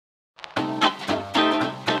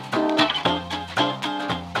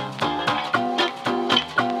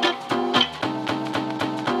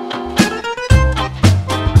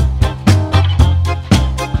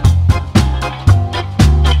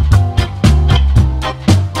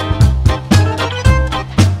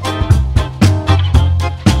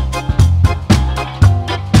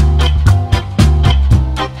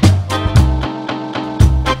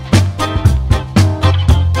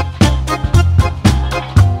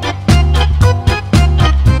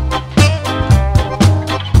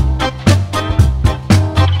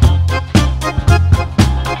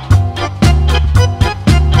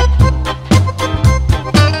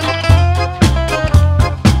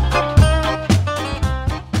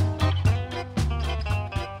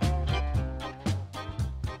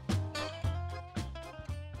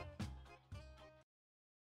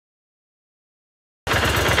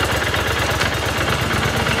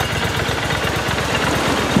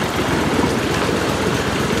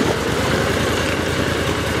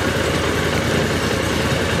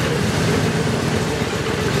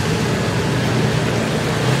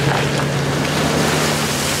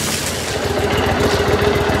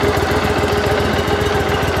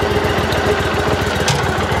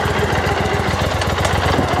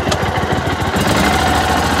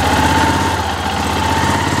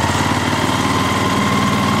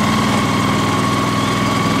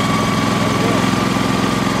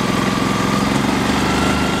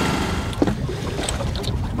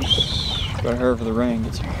wherever the rain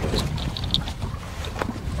gets here.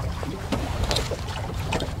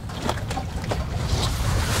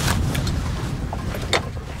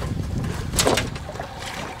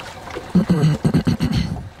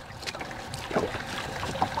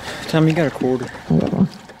 Tom, you got a quarter. I got one.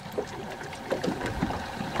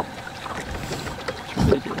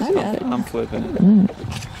 I got it. I'm flipping it.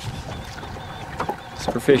 It's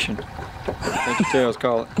for fishing. What your tails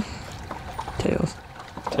call it? Tails.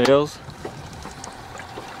 Tails?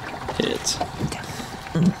 Hits.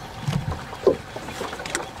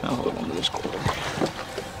 I'll hold on to this quarter.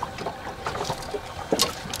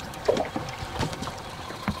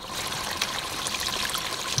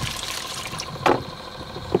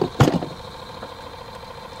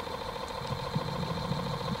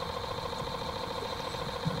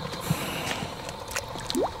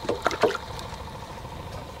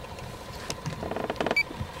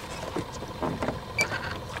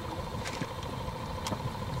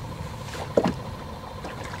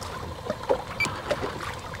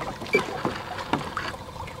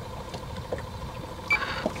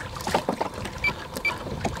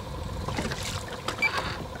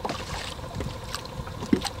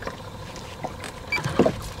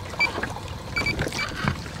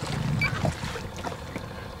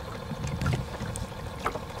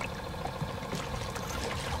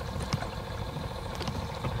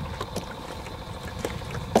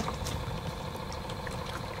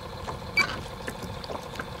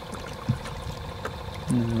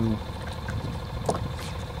 No.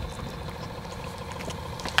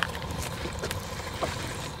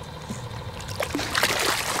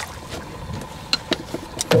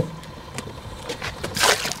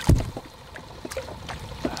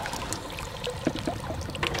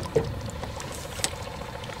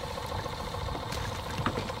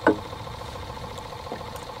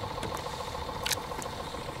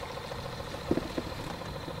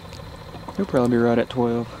 He'll probably be right at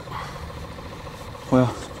 12.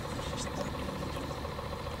 Well,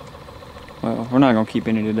 we're not gonna keep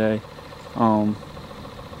any today.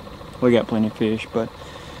 We got plenty of fish, but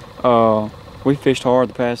we fished hard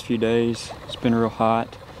the past few days. It's been real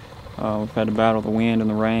hot. We've had to battle the wind and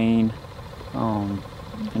the rain,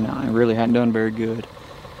 and I really hadn't done very good.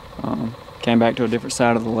 Came back to a different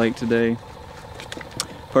side of the lake today.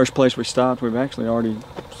 First place we stopped, we've actually already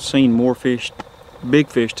seen more fish, big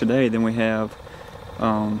fish today than we have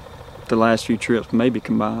the last few trips maybe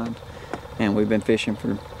combined, and we've been fishing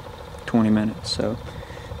for 20 minutes, so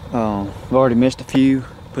we've already missed a few.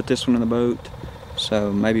 Put this one in the boat,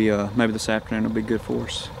 so maybe this afternoon will be good for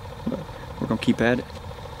us, but we're gonna keep at it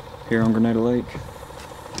here on Grenada Lake.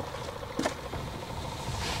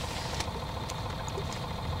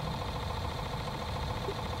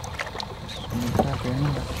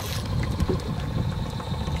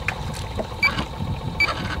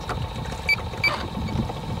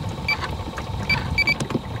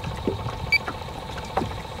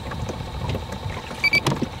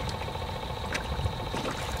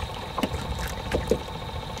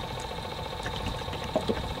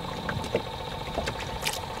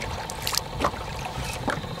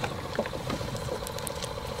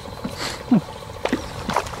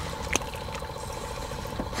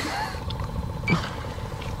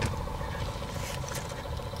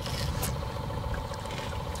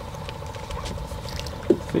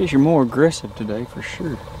 Fish are more aggressive today for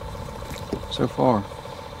sure, so far.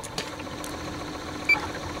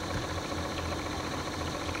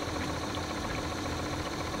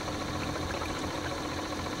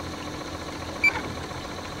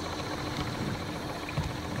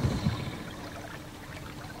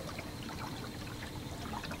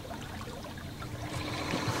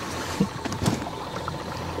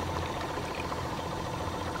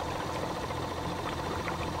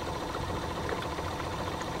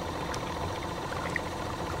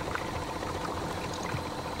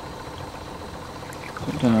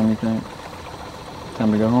 What time you think?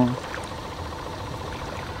 Time to go home?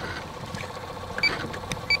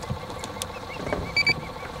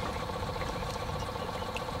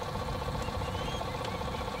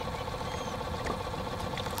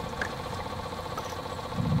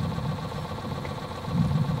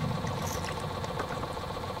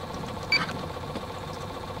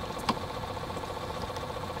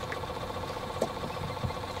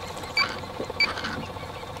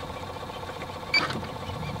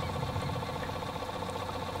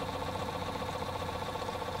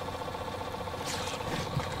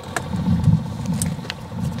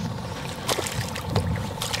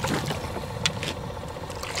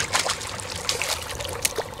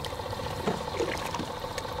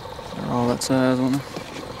 All that size on them.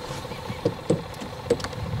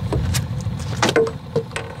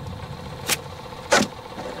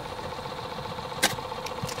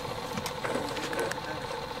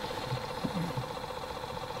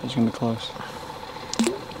 goes.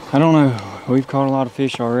 I don't know. We've caught a lot of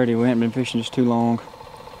fish already. We haven't been fishing just too long.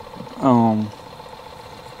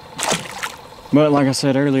 But like I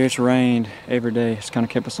said earlier, it's rained every day. It's kind of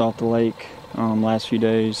kept us off the lake last few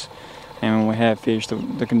days. And when we have fished,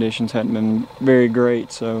 the conditions hadn't been very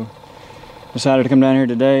great. So decided to come down here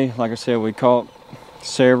today. Like I said, we caught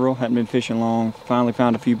several, hadn't been fishing long. Finally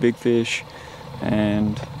found a few big fish,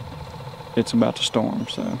 and it's about to storm.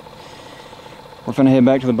 So we're gonna head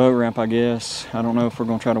back to the boat ramp, I guess. I don't know if we're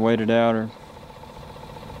gonna try to wait it out or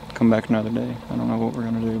come back another day. I don't know what we're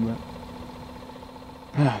gonna do, but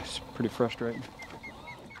it's pretty frustrating.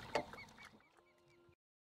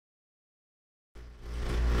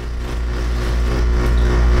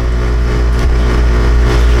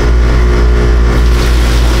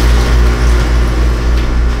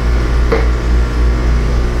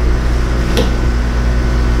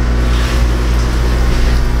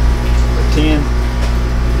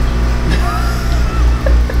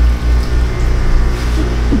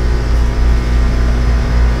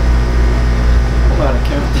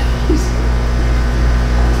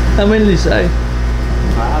 How many did you say?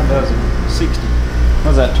 5 dozen. 60. What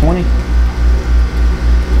was that, 20?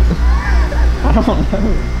 I don't know.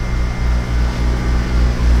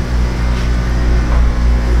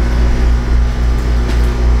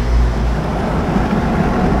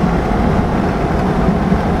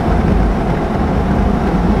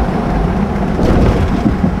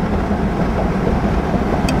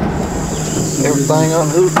 Everything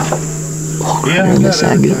unhooked. Oh, yeah, that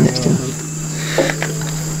sound good next time.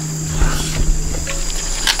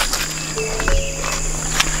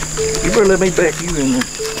 You better let me back you in there.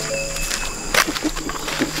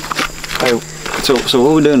 Hey, so what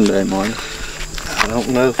are we doing today, Marty? I don't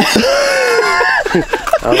know.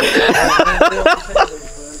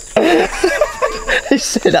 He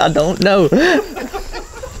said, I don't know. I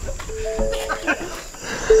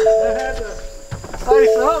had to say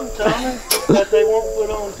something, Tommy, that they won't put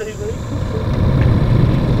on TV.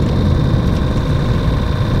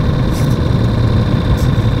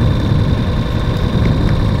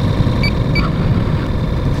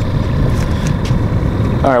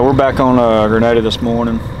 All right, we're back on Grenada this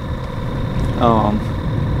morning.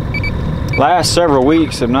 Last several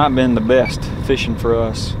weeks have not been the best fishing for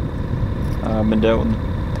us. I've been dealt with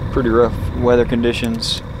pretty rough weather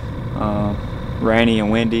conditions, rainy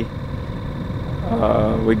and windy.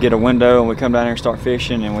 We get a window and we come down here and start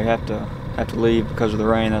fishing, and we have to leave because of the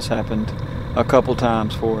rain. That's happened a couple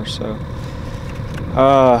times for us. So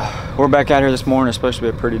we're back out here this morning. It's supposed to be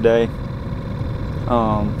a pretty day.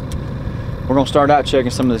 We're gonna start out checking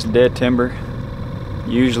some of this dead timber.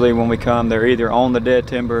 Usually when we come, they're either on the dead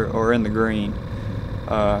timber or in the green,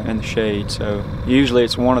 in the shade. So usually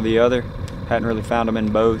it's one or the other. Hadn't really found them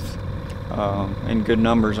in both in good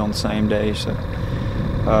numbers on the same day. So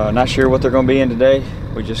not sure what they're gonna be in today.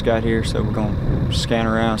 We just got here, so we're gonna scan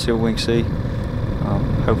around, see what we can see.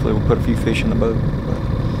 Hopefully we'll put a few fish in the boat. But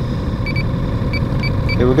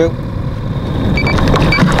here we go.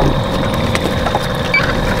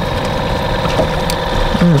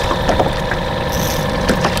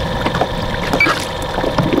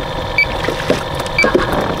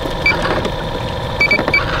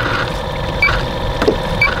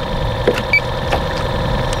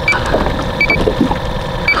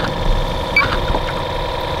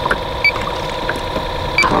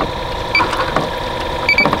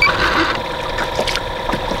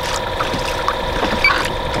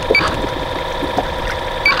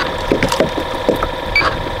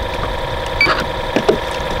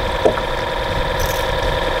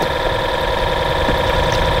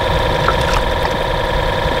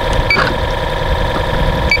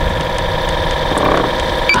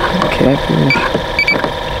 Catfish.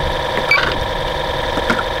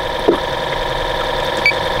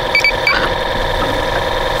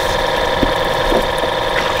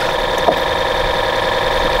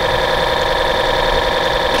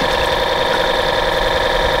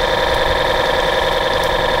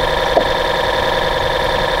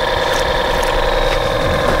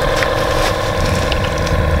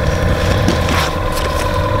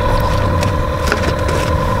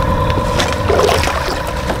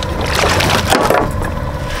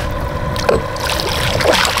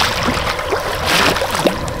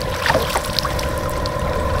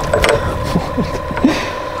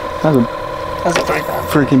 That's a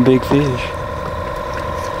freaking big fish.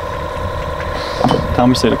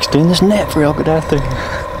 Tommy said, extend this net for y'all get out there.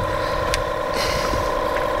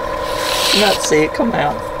 You might see it come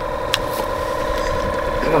out.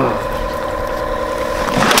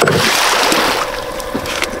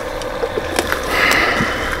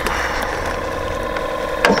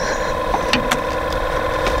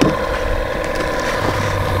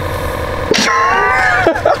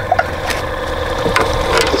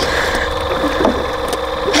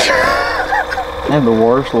 I have the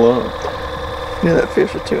worst luck. Yeah, that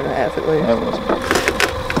fish was 2.5 at least. That was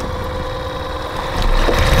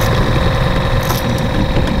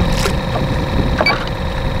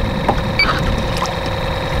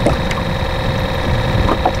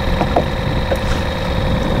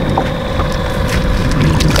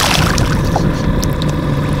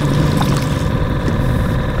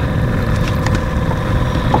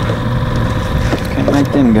can't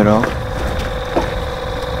make them get off.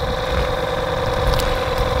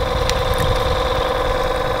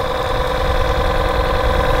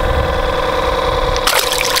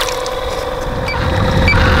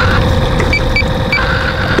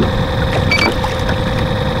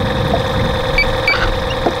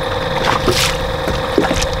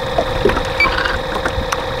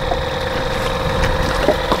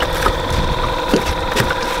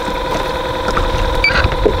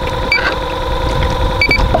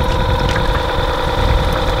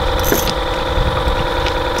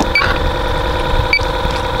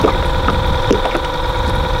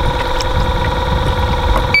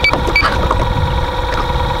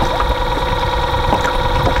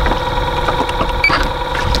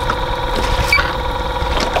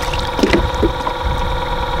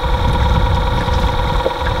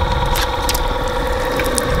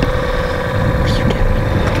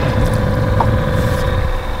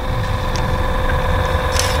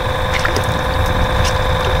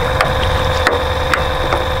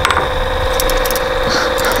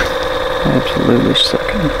 Absolutely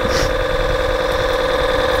sucking.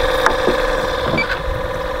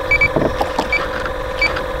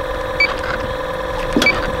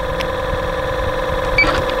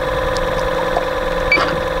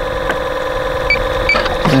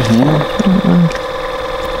 Is that him?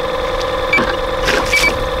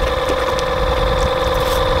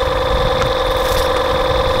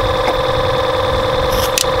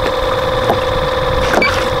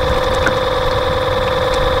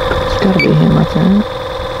 Gotta be him, I think.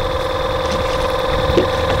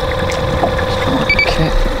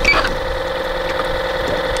 Okay.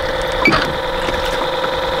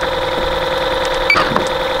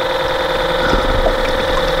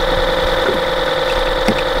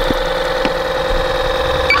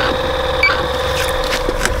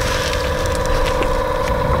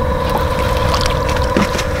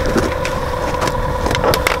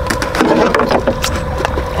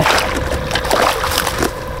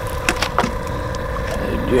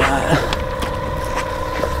 Yeah.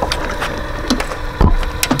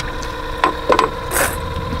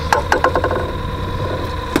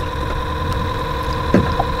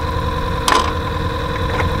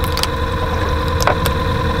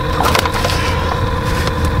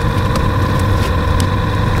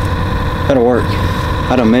 That'll work.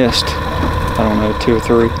 I'd have missed, I don't know, 2 or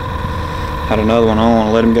 3. Had another one on,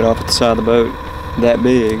 I let him get off at the side of the boat. That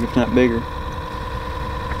big, if not bigger.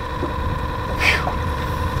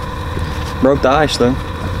 Broke the ice though.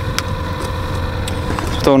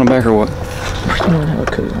 Throwing it back or what? You don't have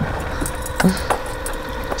a cooler.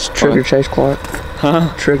 It's Trigger What? Chase Clark.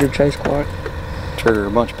 Huh? Trigger Chase Clark. Trigger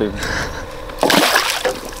a bunch of people.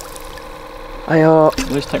 Hey,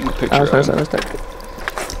 At least take my picture I was of gonna it. say, let's take it.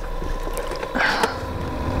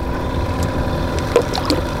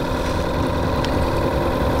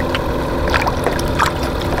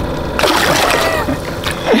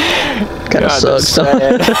 Kinda God, sucks.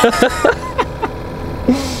 that's sad.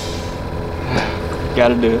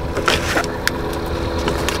 Gotta do it.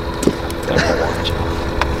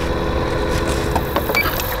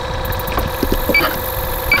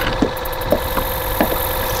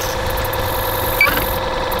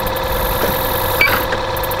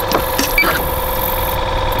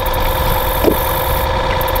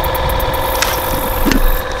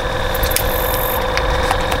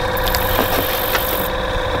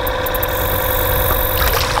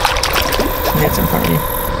 That's in front of you.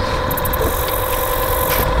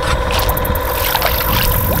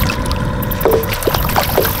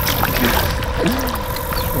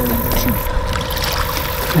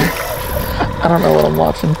 I don't know what I'm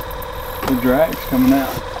watching. The drag's coming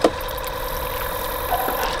out.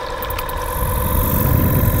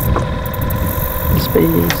 Just be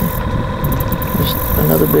easy. Just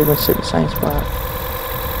another big one sitting in the same spot.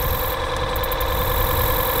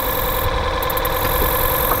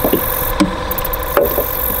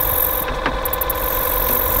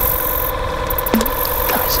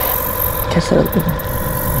 Catch that other big one.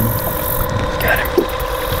 Got him.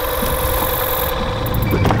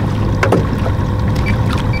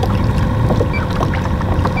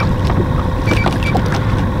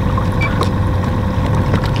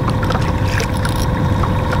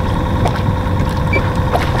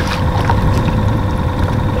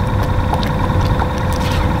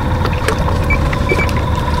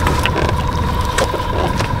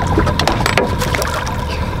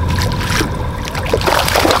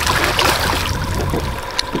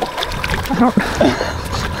 God,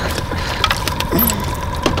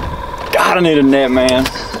 I need a net, man.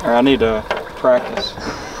 Or I need to practice.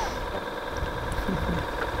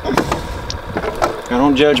 Now,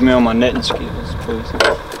 don't judge me on my netting skills, please.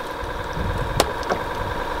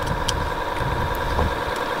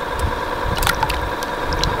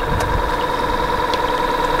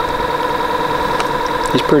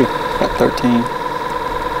 He's pretty, got 13.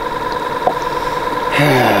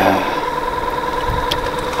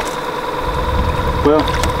 Well,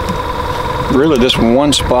 really this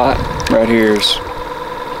one spot right here has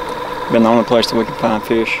been the only place that we can find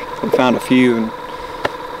fish. We found a few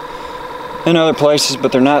in other places,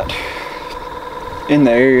 but they're not in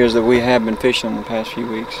the areas that we have been fishing in the past few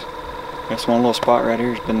weeks. This one little spot right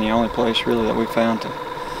here has been the only place really that we found to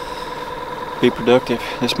be productive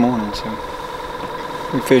this morning. So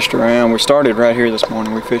we fished around. We started right here this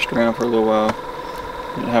morning. We fished around for a little while.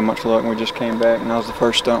 Didn't have much luck, and we just came back, and that was the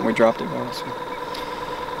first stunt we dropped it by. So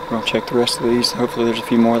we're gonna check the rest of these. Hopefully there's a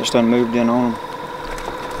few more that's done moved in on them.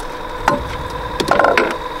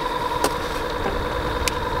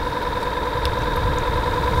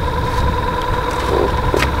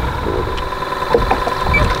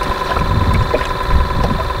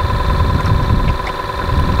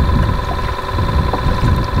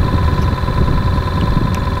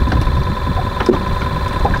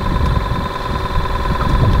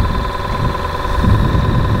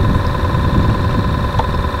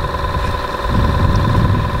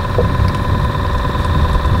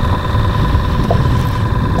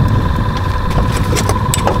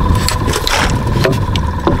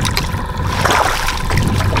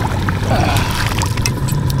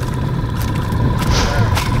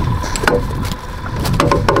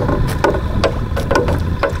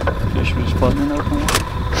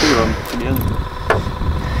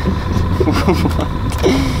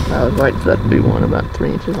 I was waiting for that to be one about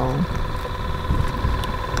 3 inches long.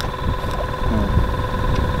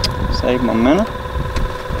 Save my minute.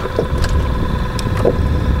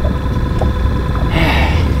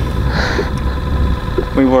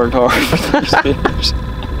 We worked hard for those fish.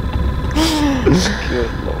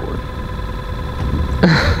 Good Lord.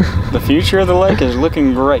 The future of the lake is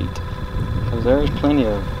looking great, because there's plenty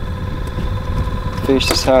of fish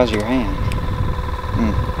the size of your hand.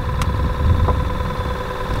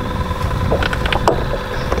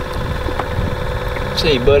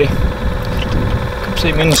 See you, buddy. Come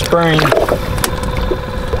see me in the spring.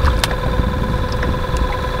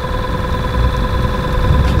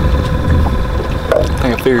 I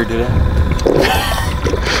think I figured it out.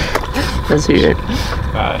 Let's hear it.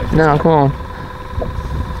 Alright. No, come on.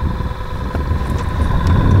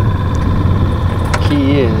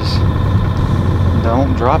 Key is,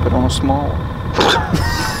 don't drop it on a small one.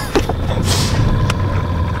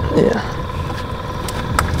 Yeah.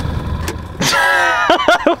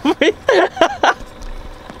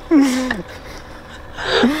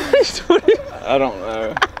 I don't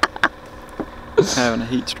know. I'm having a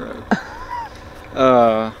heat stroke.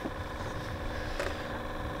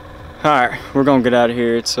 Alright, we're gonna get out of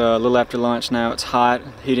here. It's a little after lunch now. It's hot.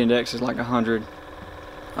 Heat index is like 100.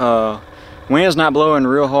 Wind's not blowing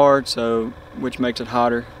real hard, so which makes it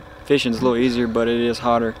hotter. Fishing's a little easier, but it is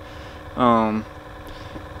hotter.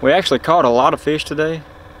 We actually caught a lot of fish today.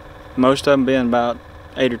 Most of them being about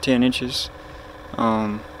 8 or 10 inches.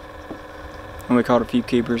 And we caught a few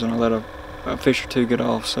keepers, and I let a fish or two get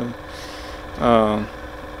off. So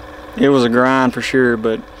it was a grind for sure,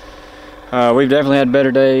 but we've definitely had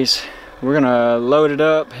better days. We're gonna load it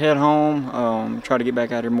up, head home, try to get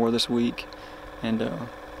back out here more this week, and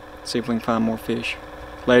see if we can find more fish.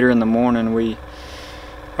 Later in the morning,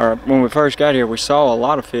 when we first got here, we saw a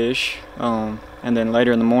lot of fish, and then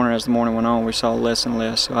later in the morning, as the morning went on, we saw less and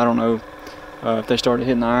less. So I don't know if they started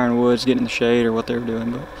hitting the ironwoods, getting in the shade, or what they were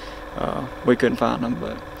doing, but we couldn't find them.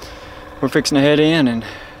 But we're fixing to head in and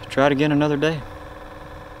try it again another day.